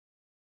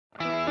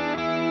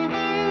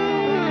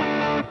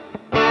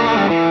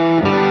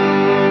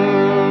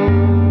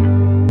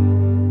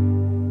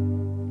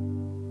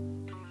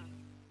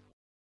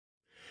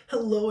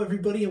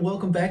everybody, and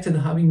welcome back to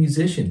The Hobby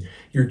Musician.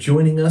 You're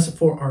joining us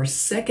for our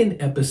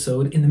second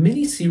episode in the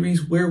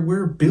mini-series where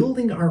we're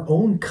building our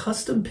own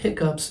custom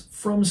pickups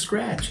from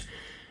scratch.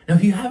 Now,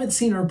 if you haven't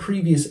seen our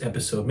previous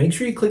episode, make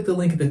sure you click the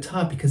link at the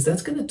top because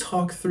that's going to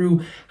talk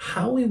through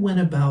how we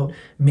went about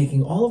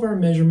making all of our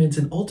measurements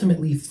and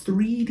ultimately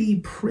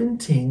 3D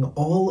printing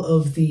all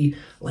of the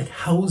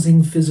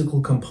housing physical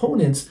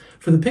components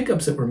for the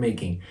pickups that we're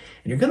making.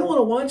 And you're going to want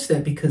to watch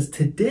that because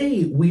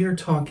today we are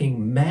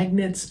talking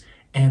magnets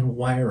and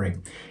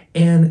wiring.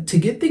 And to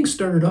get things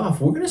started off,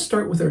 we're going to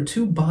start with our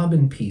two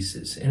bobbin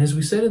pieces. And as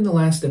we said in the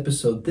last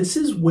episode, this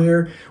is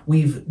where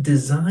we've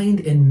designed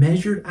and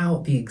measured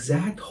out the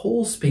exact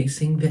hole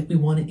spacing that we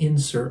want to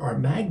insert our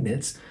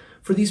magnets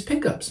for these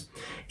pickups.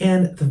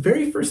 And the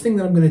very first thing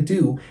that I'm going to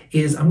do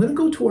is I'm going to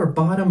go to our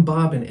bottom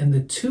bobbin, and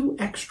the two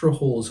extra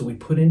holes that we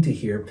put into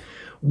here,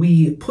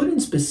 we put in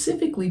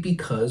specifically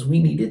because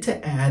we needed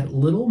to add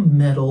little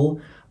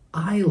metal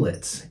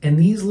eyelets, and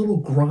these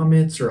little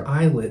grommets or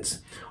eyelets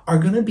are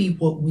going to be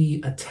what we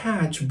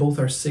attach both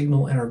our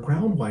signal and our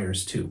ground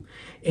wires to.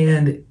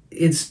 And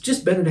it's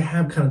just better to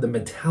have kind of the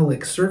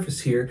metallic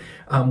surface here.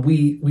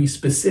 We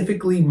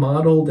specifically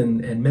modeled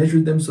and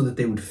measured them so that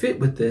they would fit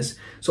with this.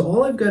 So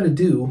all I've got to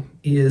do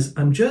is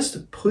I'm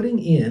just putting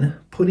in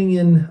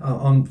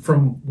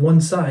from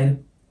one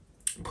side,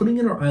 putting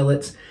in our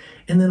eyelets.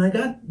 And then I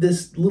got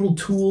this little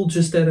tool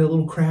just at a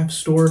little craft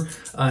store,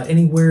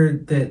 anywhere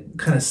that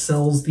kind of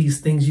sells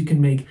these things. You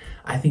can make,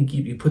 I think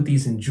you put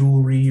these in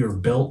jewelry or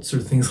belts or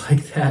things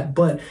like that.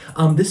 But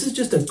this is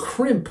just a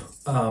crimp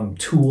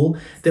tool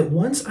that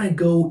once I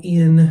go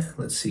in,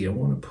 let's see, I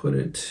want to put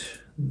it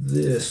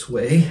this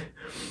way.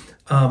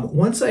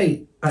 Once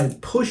I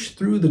push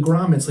through the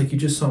grommets like you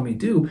just saw me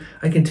do,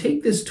 I can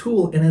take this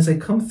tool, and as I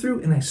come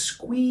through and I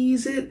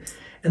squeeze it,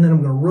 and then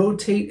I'm going to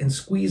rotate and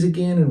squeeze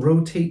again and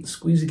rotate and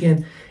squeeze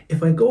again.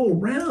 If I go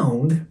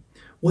around,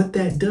 what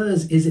that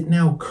does is it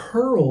now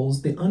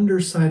curls the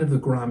underside of the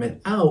grommet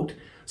out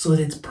so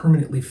that it's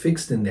permanently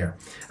fixed in there.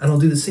 And I'll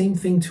do the same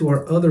thing to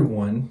our other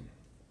one.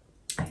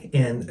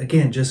 And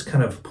again, just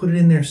kind of put it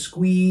in there,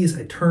 squeeze,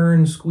 I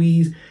turn,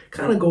 squeeze,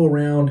 kind of go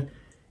around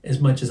as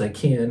much as I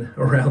can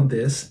around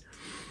this.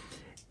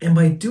 And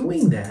by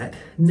doing that,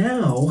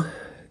 now,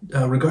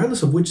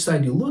 regardless of which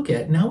side you look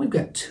at, now we've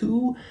got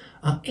two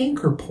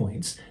anchor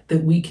points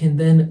that we can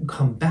then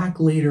come back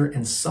later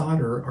and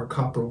solder our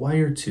copper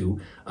wire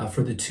to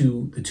for the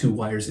two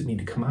wires that need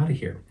to come out of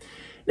here.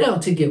 Now,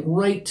 to get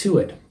right to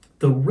it,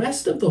 the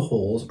rest of the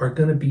holes are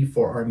going to be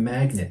for our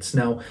magnets.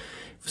 Now,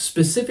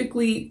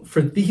 specifically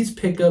for these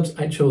pickups,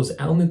 I chose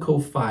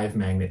alnico 5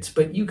 magnets,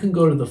 but you can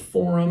go to the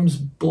forums,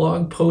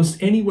 blog posts,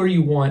 anywhere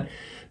you want.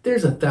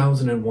 There's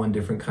 1,001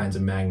 different kinds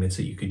of magnets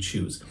that you could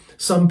choose.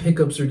 Some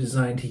pickups are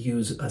designed to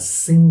use a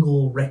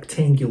single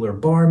rectangular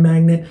bar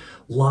magnet.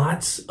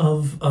 Lots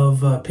of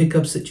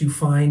pickups that you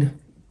find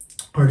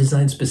are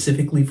designed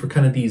specifically for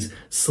kind of these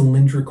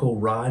cylindrical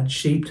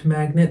rod-shaped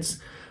magnets.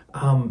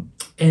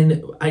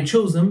 And I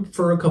chose them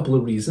for a couple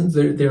of reasons.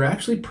 They're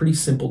actually pretty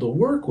simple to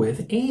work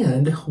with,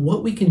 and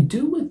what we can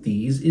do with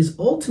these is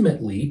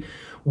ultimately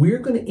we're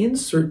going to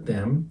insert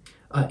them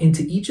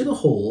into each of the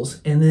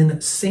holes and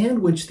then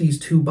sandwich these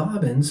two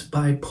bobbins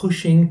by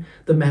pushing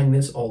the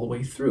magnets all the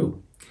way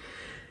through.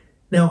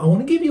 Now, I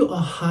want to give you a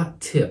hot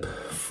tip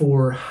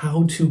for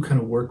how to kind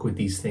of work with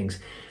these things.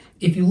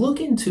 If you look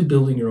into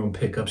building your own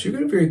pickups, you're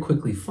going to very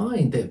quickly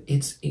find that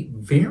it's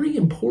very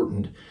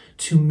important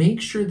to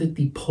make sure that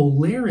the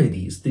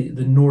polarities, the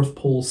North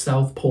Pole,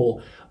 South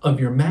Pole of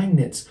your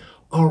magnets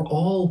are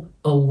all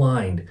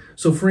aligned.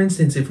 So for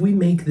instance, if we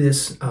make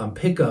this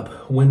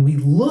pickup, when we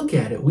look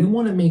at it, we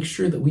want to make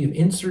sure that we have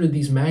inserted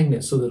these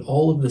magnets so that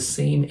all of the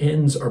same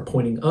ends are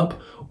pointing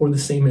up or the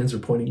same ends are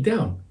pointing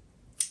down.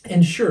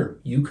 And sure,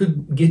 you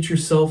could get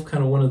yourself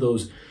kind of one of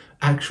those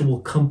actual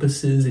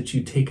compasses that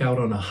you take out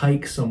on a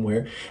hike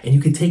somewhere, and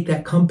you could take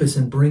that compass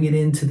and bring it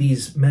into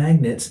these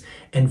magnets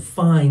and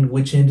find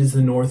which end is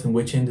the north and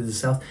which end is the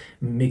south,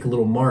 and make a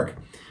little mark.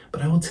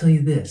 But I will tell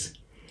you this,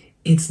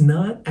 it's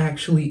not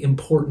actually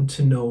important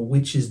to know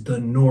which is the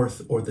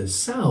north or the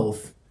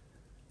south.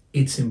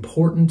 It's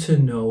important to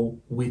know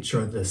which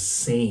are the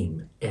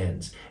same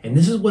ends. And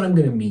this is what I'm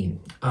going to mean.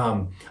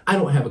 I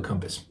don't have a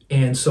compass,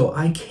 and so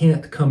I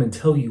can't come and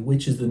tell you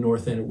which is the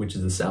north end or which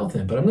is the south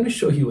end, but I'm going to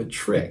show you a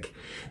trick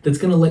that's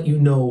going to let you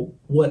know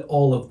what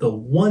all of the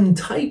one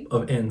type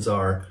of ends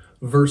are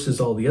versus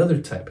all the other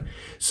type.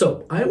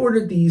 So I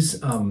ordered these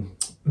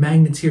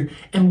magnets here,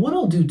 and what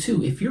I'll do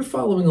too, if you're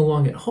following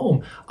along at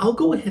home, I'll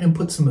go ahead and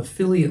put some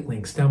affiliate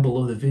links down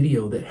below the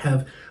video that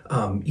have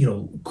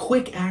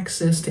quick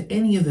access to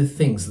any of the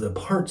things, the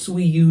parts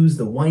we use,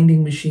 the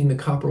winding machine, the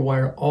copper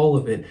wire, all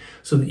of it,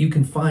 so that you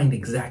can find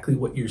exactly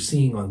what you're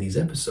seeing on these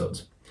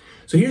episodes.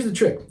 So here's the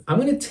trick. I'm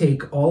going to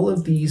take all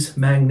of these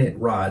magnet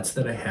rods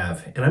that I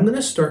have, and I'm going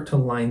to start to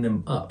line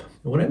them up.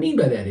 And what I mean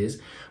by that is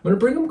I'm going to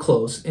bring them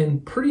close,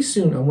 and pretty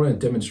soon, I want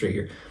to demonstrate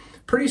here.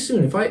 Pretty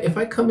soon, if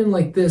I come in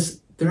like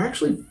this, they're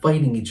actually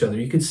fighting each other.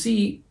 You can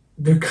see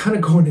they're kind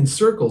of going in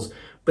circles.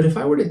 But if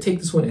I were to take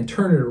this one and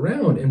turn it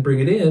around and bring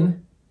it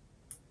in,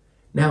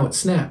 Now it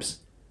snaps,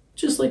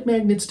 just like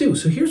magnets do.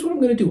 So here's what I'm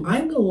going to do.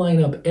 I'm going to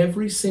line up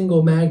every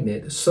single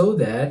magnet so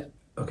that,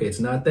 okay, it's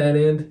not that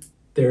end.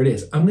 There it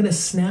is. I'm going to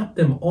snap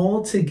them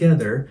all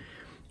together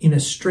in a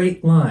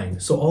straight line.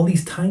 So all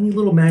these tiny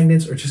little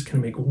magnets are just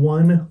going to make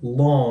one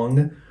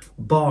long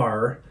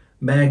bar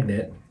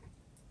magnet.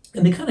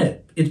 And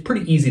it's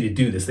pretty easy to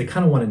do this. They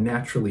kind of want to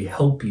naturally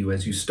help you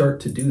as you start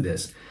to do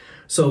this.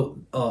 So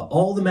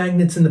all the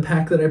magnets in the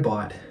pack that I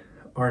bought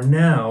are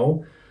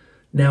now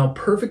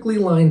perfectly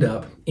lined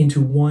up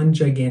into one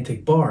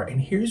gigantic bar.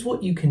 And here's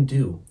what you can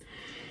do.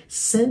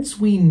 Since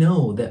we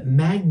know that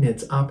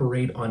magnets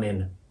operate on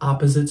an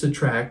opposites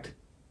attract,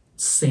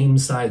 same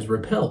sides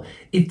repel,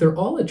 if they're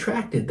all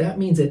attracted, that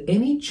means at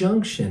any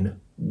junction,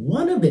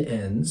 one of the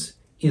ends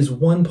is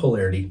one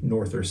polarity,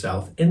 north or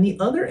south, and the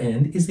other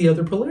end is the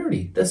other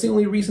polarity. That's the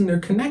only reason they're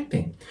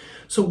connecting.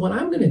 So what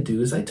I'm going to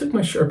do is I took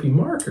my Sharpie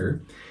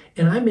marker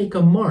and I make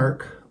a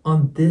mark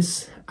on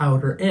this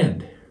outer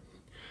end.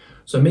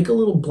 So I make a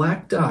little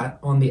black dot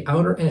on the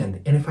outer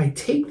end, and if I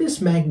take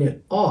this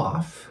magnet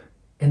off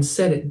and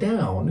set it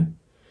down,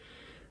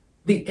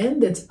 the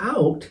end that's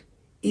out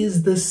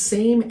is the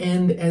same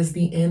end as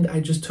the end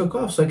I just took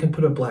off. So I can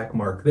put a black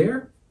mark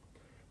there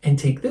and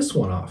take this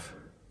one off.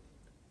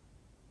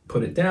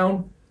 Put it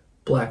down,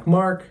 black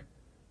mark,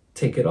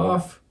 take it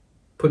off,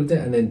 put it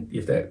down, and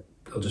then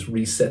I'll just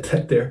reset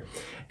that there,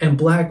 and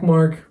black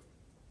mark,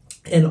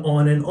 and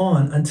on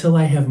until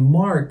I have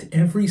marked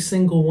every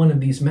single one of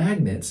these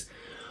magnets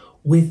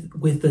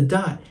with the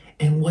dot.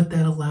 And what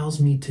that allows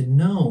me to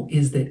know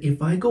is that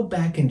if I go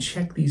back and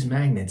check these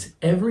magnets,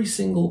 every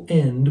single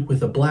end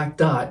with a black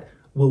dot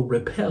will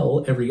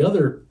repel every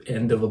other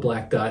end of a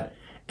black dot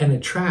and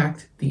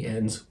attract the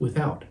ends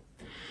without.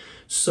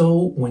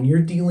 So when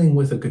you're dealing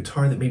with a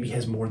guitar that maybe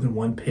has more than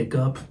one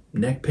pickup,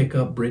 neck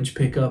pickup, bridge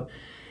pickup,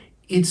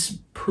 it's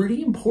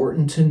pretty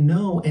important to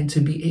know and to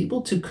be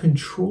able to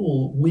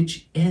control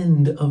which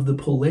end of the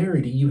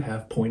polarity you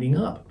have pointing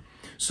up.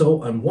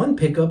 So on one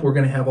pickup, we're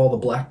going to have all the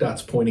black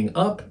dots pointing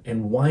up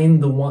and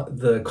wind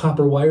the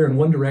copper wire in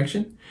one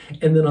direction.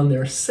 And then on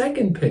their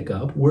second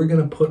pickup, we're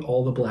going to put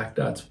all the black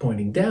dots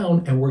pointing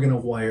down, and we're going to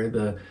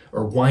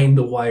wind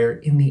the wire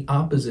in the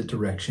opposite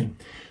direction,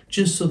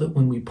 just so that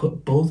when we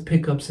put both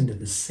pickups into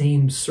the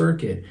same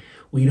circuit,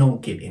 we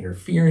don't get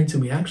interference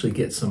and we actually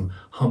get some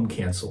hum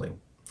canceling.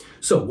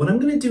 So what I'm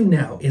going to do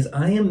now is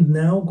I am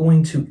now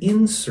going to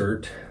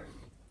insert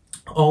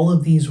all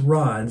of these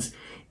rods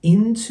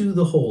into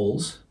the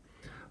holes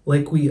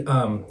like we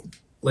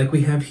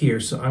have here.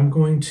 So I'm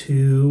going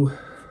to,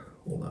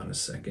 hold on a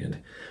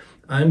second.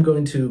 I'm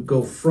going to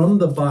go from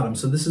the bottom.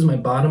 So this is my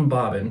bottom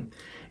bobbin,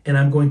 and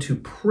I'm going to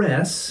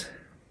press,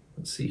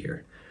 let's see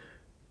here,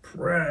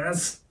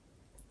 press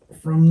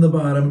from the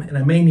bottom, and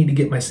I may need to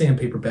get my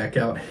sandpaper back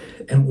out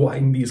and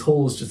widen these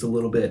holes just a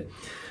little bit.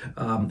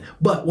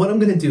 But what I'm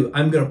going to do,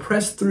 I'm going to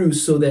press through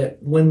so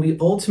that when we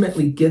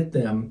ultimately get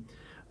them,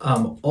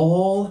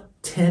 all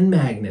 10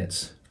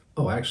 magnets,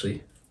 oh,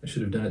 actually, I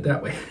should have done it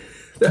that way.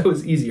 That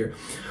was easier.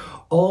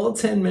 All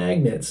 10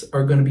 magnets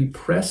are going to be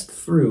pressed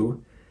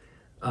through.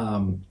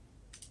 There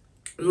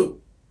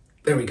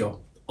we go.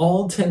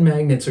 All 10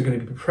 magnets are going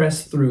to be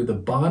pressed through the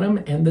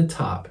bottom and the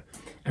top.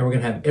 And we're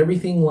going to have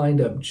everything lined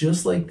up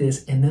just like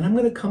this. And then I'm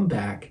going to come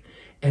back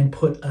and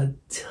put a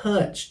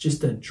touch,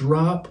 just a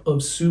drop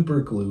of super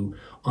glue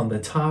on the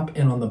top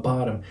and on the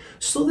bottom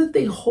so that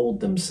they hold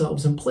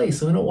themselves in place.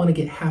 So I don't want to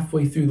get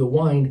halfway through the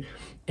wind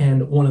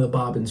and one of the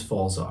bobbins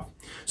falls off.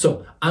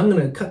 So I'm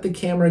going to cut the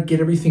camera, get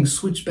everything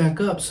switched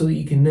back up so that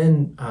you can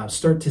then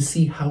start to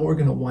see how we're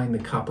going to wind the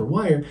copper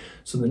wire.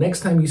 So the next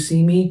time you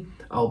see me,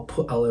 I'll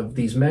have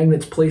these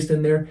magnets placed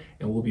in there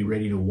and we'll be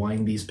ready to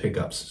wind these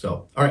pickups.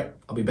 So, all right,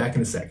 I'll be back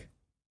in a sec.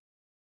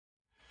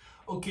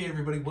 Okay,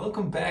 everybody,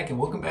 welcome back, and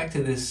welcome back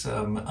to this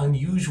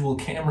unusual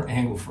camera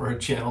angle for our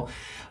channel.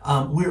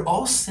 We're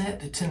all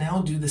set to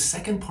now do the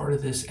second part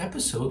of this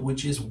episode,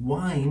 which is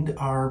wind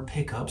our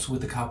pickups with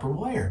the copper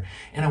wire.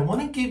 And I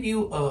want to give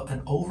you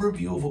an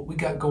overview of what we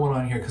got going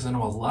on here, because I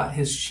know a lot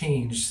has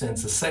changed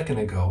since a second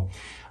ago.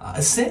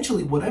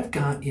 Essentially, what I've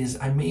got is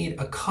I made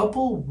a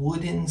couple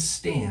wooden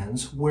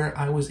stands where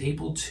I was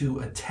able to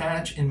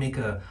attach and make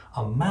a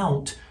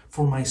mount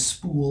for my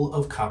spool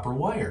of copper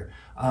wire.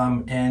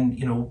 And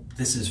you know,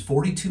 this is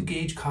 42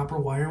 gauge copper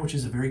wire, which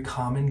is a very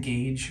common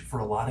gauge for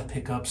a lot of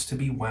pickups to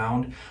be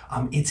wound.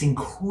 It's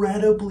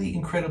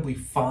incredibly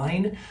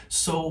fine.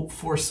 So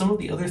for some of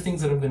the other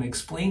things that I'm going to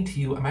explain to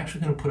you, I'm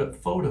actually going to put up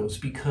photos,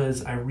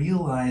 because I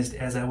realized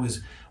as I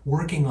was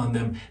working on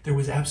them, there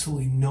was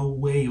absolutely no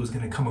way it was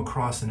going to come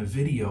across in a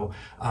video.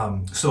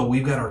 So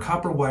we've got our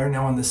copper wire.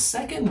 Now on the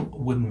second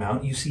wooden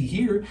mount you see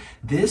here,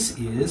 this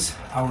is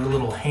our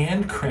little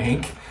hand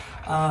crank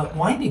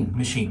winding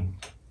machine.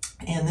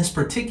 And this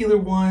particular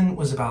one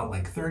was about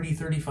like $30,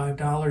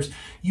 $35.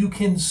 You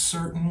can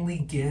certainly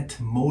get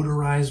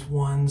motorized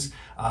ones,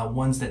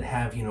 ones that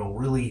have, you know,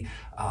 really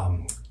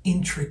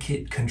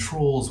intricate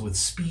controls with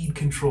speed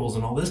controls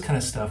and all this kind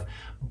of stuff.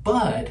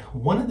 But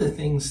one of the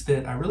things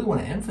that I really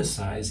want to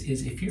emphasize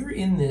is if you're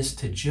in this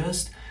to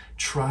just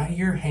try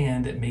your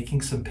hand at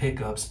making some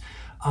pickups.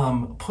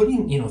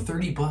 Putting, you know,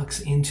 30 bucks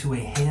into a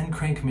hand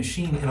crank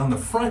machine, and on the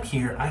front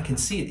here, I can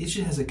see it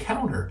just has a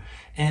counter.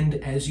 And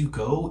as you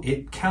go,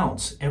 it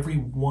counts. Every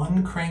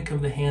one crank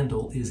of the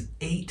handle is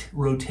 8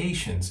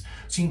 rotations.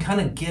 So you can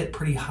kind of get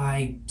pretty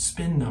high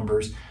spin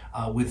numbers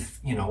with,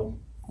 you know,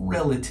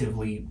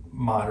 relatively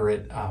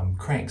moderate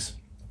cranks.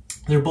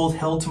 They're both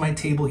held to my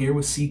table here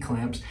with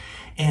C-clamps.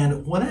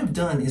 And what I've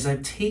done is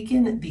I've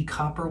taken the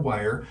copper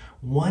wire,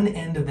 one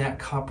end of that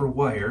copper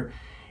wire,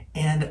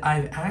 and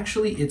I've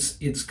actually,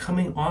 it's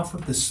coming off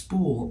of the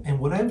spool, and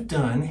what I've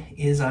done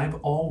is I've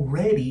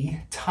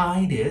already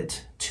tied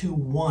it to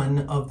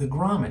one of the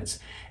grommets.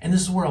 And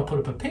this is where I'll put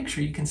up a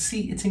picture. You can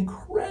see it's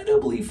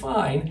incredibly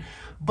fine,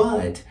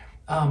 but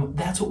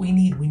that's what we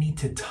need. We need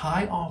to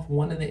tie off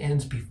one of the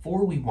ends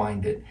before we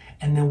wind it,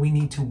 and then we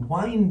need to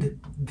wind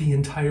the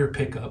entire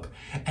pickup,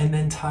 and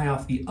then tie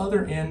off the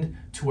other end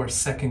to our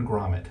second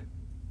grommet.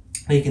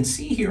 Now you can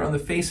see here on the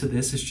face of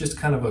this, it's just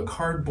kind of a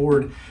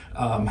cardboard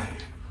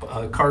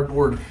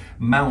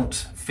mount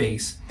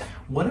face.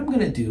 What I'm going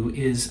to do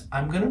is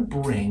I'm going to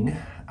bring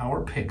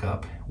our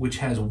pickup, which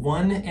has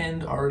one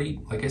end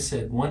already, like I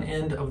said, one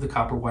end of the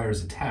copper wire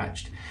is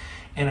attached.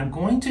 And I'm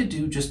going to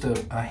do just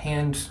a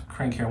hand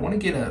crank here. I want to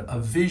get a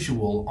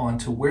visual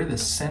onto where the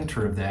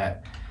center of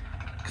that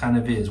kind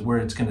of is, where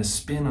it's going to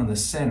spin on the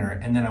center.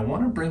 And then I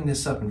want to bring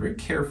this up, and very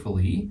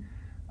carefully,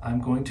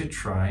 I'm going to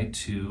try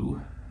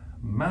to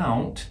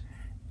mount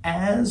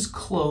as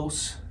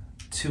close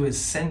to as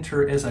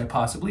center as I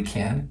possibly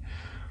can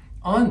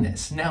on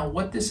this. Now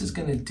what this is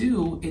going to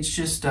do, it's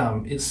just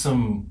it's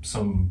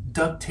some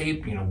duct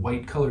tape, you know,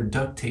 white colored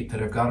duct tape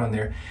that I've got on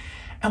there.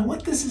 And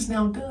what this has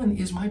now done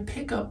is my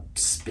pickup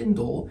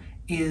spindle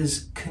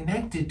is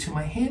connected to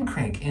my hand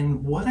crank,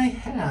 and what I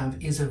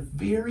have is a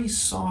very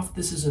soft,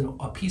 this is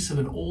a piece of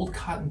an old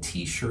cotton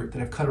t-shirt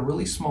that I've cut a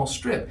really small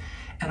strip,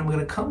 and I'm going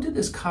to come to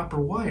this copper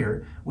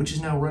wire, which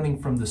is now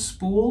running from the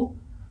spool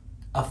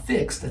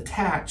affixed,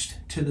 attached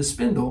to the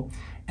spindle,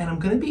 and I'm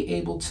going to be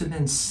able to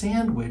then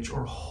sandwich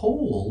or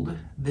hold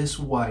this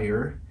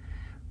wire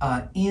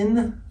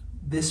in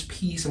this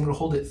piece. I'm going to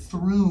hold it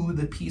through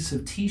the piece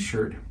of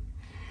t-shirt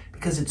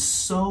because it's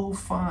so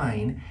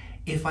fine.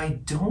 If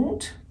I'm going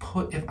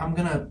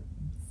to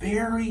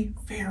very,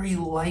 very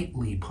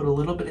lightly put a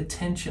little bit of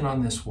tension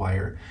on this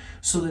wire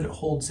so that it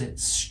holds it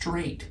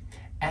straight.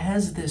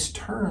 As this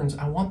turns,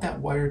 I want that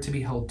wire to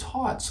be held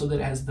taut so that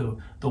as the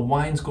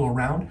winds go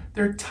around,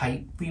 they're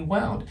tightly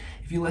wound.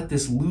 If you let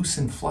this loose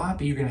and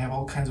floppy, you're going to have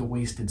all kinds of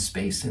wasted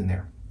space in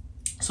there.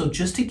 So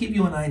just to give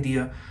you an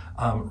idea,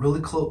 really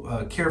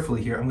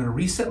carefully here, I'm going to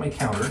reset my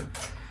counter.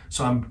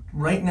 So I'm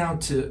right now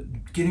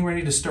getting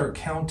ready to start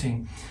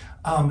counting.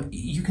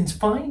 You can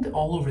find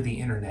all over the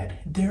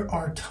internet, there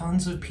are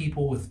tons of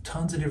people with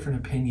tons of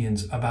different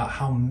opinions about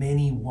how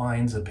many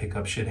winds a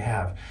pickup should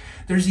have.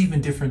 There's even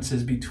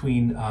differences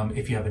between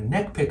if you have a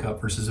neck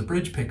pickup versus a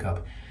bridge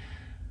pickup.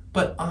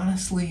 But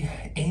honestly,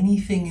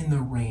 anything in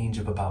the range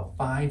of about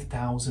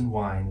 5,000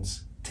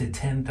 winds to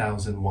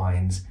 10,000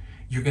 winds,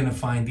 you're going to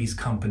find these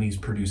companies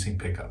producing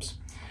pickups.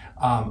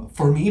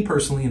 For me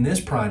personally, in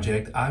this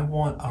project, I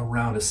want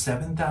around a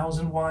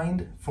 7,000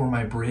 wind for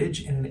my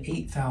bridge and an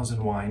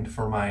 8,000 wind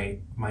for my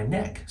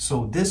neck.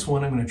 So this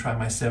one, I'm going to try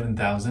my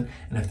 7,000,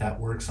 and if that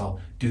works,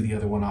 I'll do the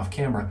other one off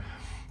camera.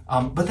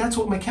 But that's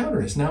what my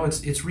counter is. Now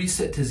it's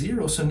reset to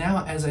 0. So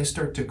now as I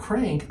start to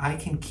crank, I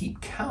can keep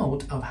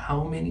count of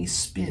how many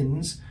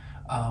spins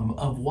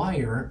of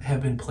wire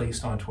have been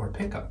placed onto our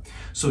pickup.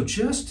 So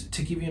just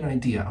to give you an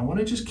idea, I want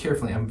to just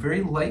carefully, I'm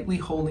very lightly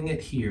holding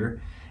it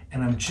here,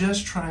 and I'm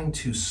just trying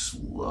to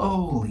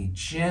slowly,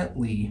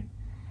 gently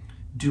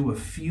do a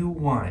few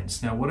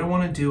winds. Now what I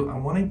want to do, I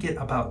want to get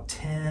about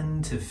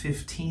 10 to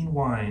 15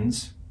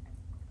 winds.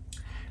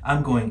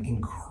 I'm going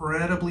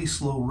incredibly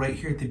slow right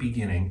here at the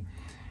beginning,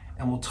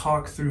 and we'll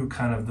talk through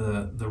kind of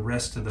the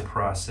rest of the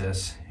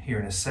process here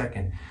in a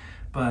second.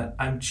 But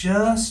I'm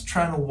just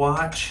trying to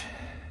watch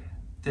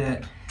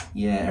that,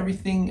 yeah,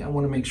 everything, I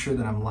want to make sure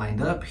that I'm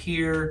lined up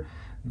here.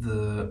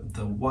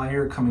 The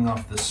wire coming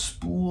off the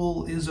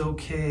spool is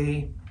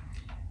okay.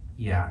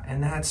 Yeah,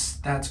 and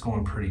that's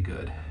going pretty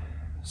good.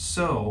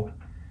 So,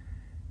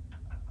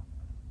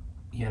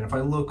 yeah, and if I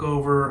look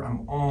over,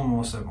 I've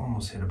almost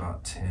hit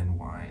about 10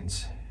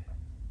 winds.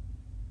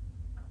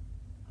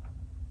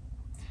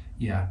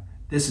 Yeah,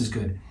 this is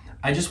good.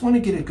 I just want to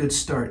get a good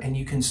start, and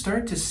you can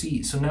start to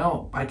see, so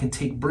now I can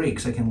take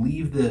breaks. I can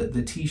leave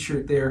the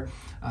t-shirt there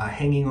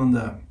hanging on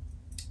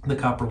the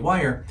copper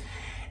wire.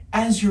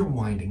 As you're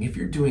winding, if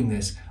you're doing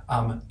this,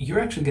 you're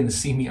actually going to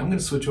see me. I'm going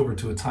to switch over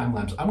to a time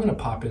lapse. I'm going to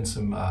pop in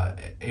some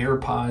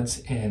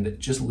AirPods and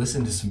just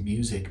listen to some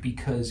music,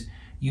 because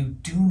you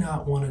do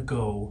not want to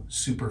go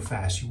super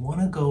fast. You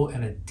want to go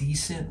at a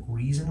decent,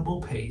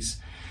 reasonable pace,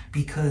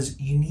 because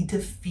you need to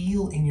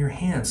feel in your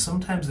hands.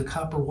 Sometimes the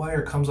copper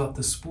wire comes off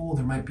the spool,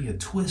 there might be a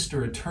twist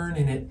or a turn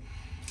in it,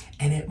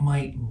 and it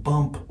might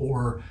bump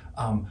or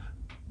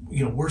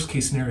worst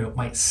case scenario, it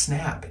might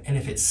snap. And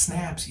if it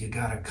snaps, you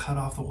got to cut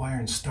off the wire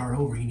and start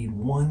over. You need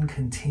one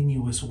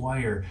continuous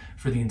wire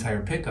for the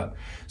entire pickup.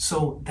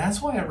 So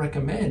that's why I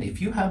recommend,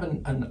 if you have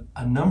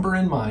a number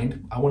in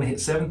mind, I want to hit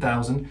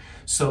 7,000.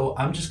 So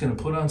I'm just going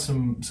to put on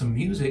some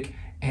music,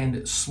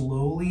 and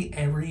slowly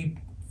every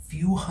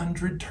few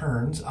hundred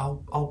turns,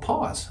 I'll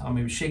pause. I'll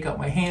maybe shake out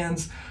my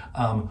hands,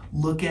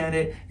 look at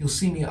it. You'll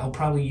see me, I'll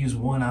probably use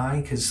one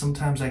eye, because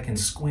sometimes I can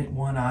squint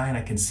one eye and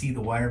I can see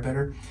the wire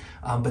better.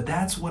 But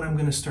that's what I'm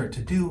gonna start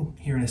to do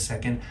here in a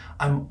second.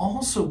 I'm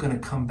also gonna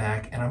come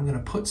back and I'm gonna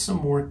put some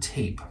more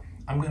tape.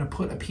 I'm gonna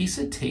put a piece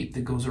of tape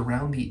that goes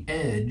around the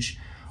edge,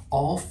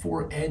 all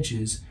four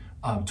edges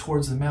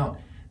towards the mount.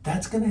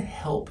 That's gonna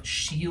help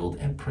shield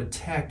and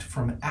protect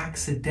from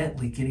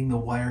accidentally getting the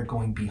wire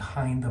going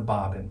behind the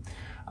bobbin.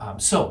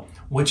 So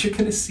what you're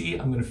gonna see,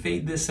 I'm gonna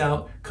fade this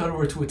out, cut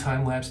over to a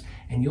time lapse,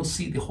 and you'll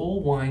see the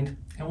whole wind,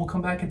 and we'll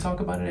come back and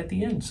talk about it at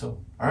the end.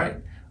 So, all right,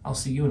 I'll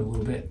see you in a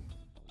little bit.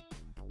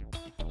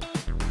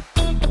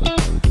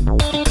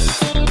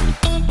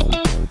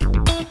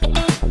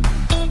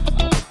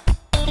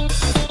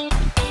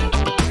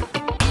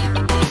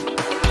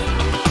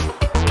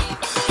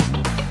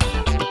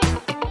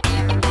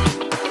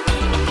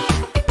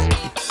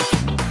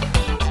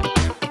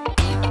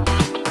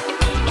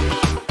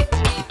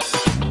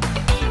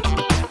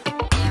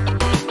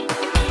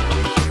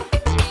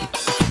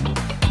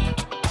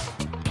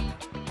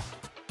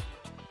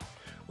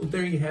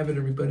 There you have it,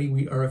 everybody.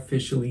 We are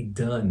officially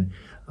done.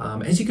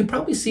 As you could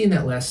probably see in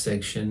that last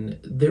section,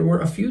 there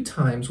were a few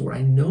times where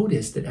I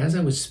noticed that as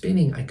I was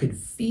spinning, I could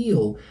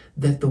feel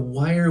that the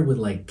wire would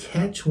like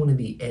catch one of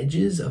the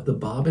edges of the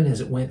bobbin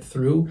as it went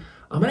through.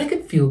 And I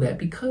could feel that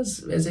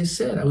because, as I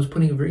said, I was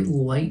putting a very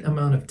light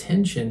amount of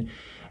tension,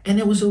 and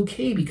it was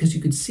okay because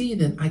you could see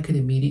that I could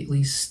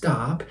immediately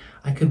stop.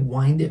 I could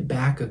wind it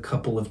back a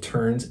couple of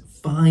turns,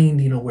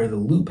 find, where the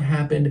loop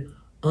happened,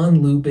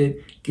 unloop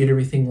it, get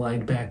everything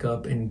lined back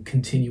up, and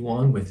continue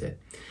on with it.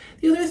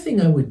 The other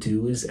thing I would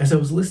do is, as I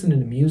was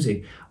listening to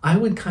music, I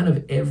would kind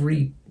of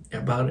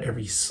about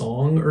every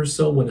song or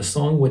so, when a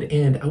song would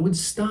end, I would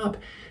stop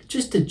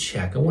just to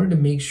check. I wanted to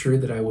make sure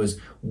that I was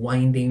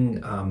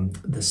winding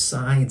the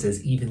sides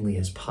as evenly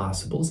as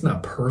possible. It's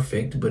not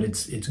perfect, but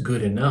it's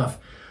good enough.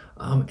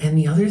 And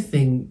the other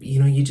thing,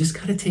 you just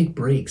got to take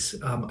breaks.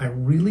 I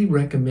really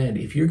recommend,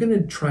 if you're going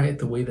to try it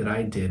the way that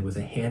I did with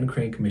a hand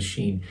crank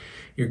machine,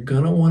 you're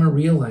going to want to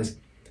realize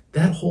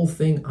that whole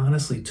thing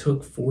honestly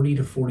took 40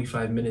 to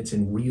 45 minutes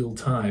in real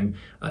time,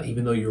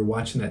 even though you're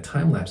watching that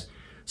time lapse.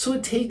 So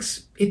it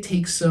takes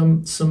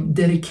some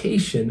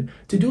dedication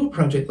to do a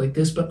project like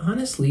this, but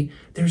honestly,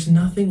 there's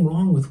nothing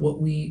wrong with what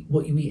we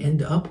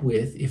end up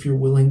with if you're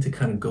willing to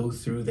kind of go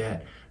through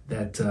that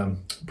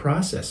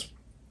process.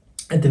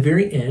 At the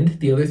very end,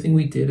 the other thing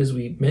we did, as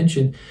we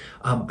mentioned,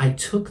 I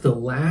took the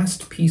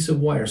last piece of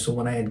wire. So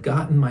when I had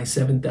gotten my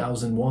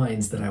 7,000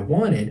 winds that I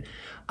wanted,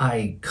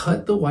 I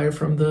cut the wire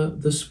from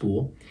the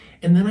spool,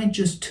 and then I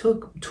just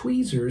took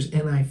tweezers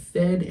and I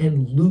fed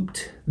and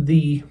looped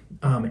the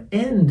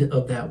end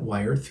of that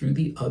wire through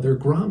the other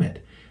grommet.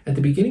 At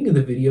the beginning of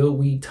the video,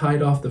 we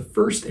tied off the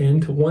first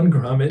end to one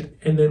grommet,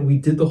 and then we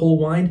did the whole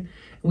wind, and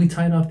we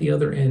tied off the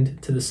other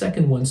end to the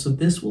second one. So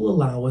this will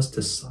allow us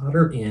to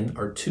solder in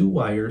our two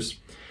wires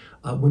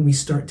when we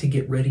start to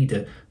get ready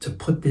to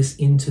put this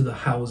into the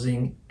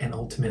housing and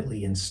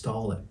ultimately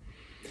install it.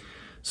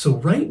 So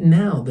right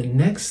now, the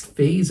next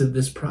phase of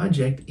this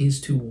project is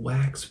to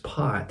wax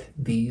pot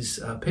these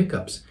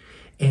pickups.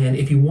 And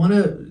if you want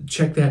to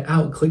check that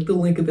out, click the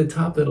link at the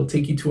top. That'll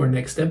take you to our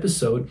next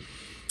episode.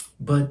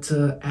 But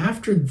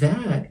after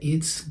that,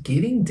 it's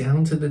getting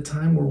down to the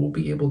time where we'll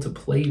be able to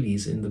play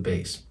these in the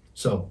bass.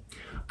 So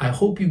I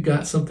hope you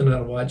got something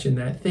out of watching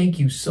that. Thank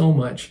you so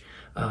much.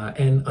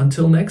 And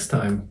until next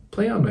time,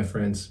 play on, my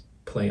friends.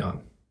 Play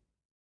on.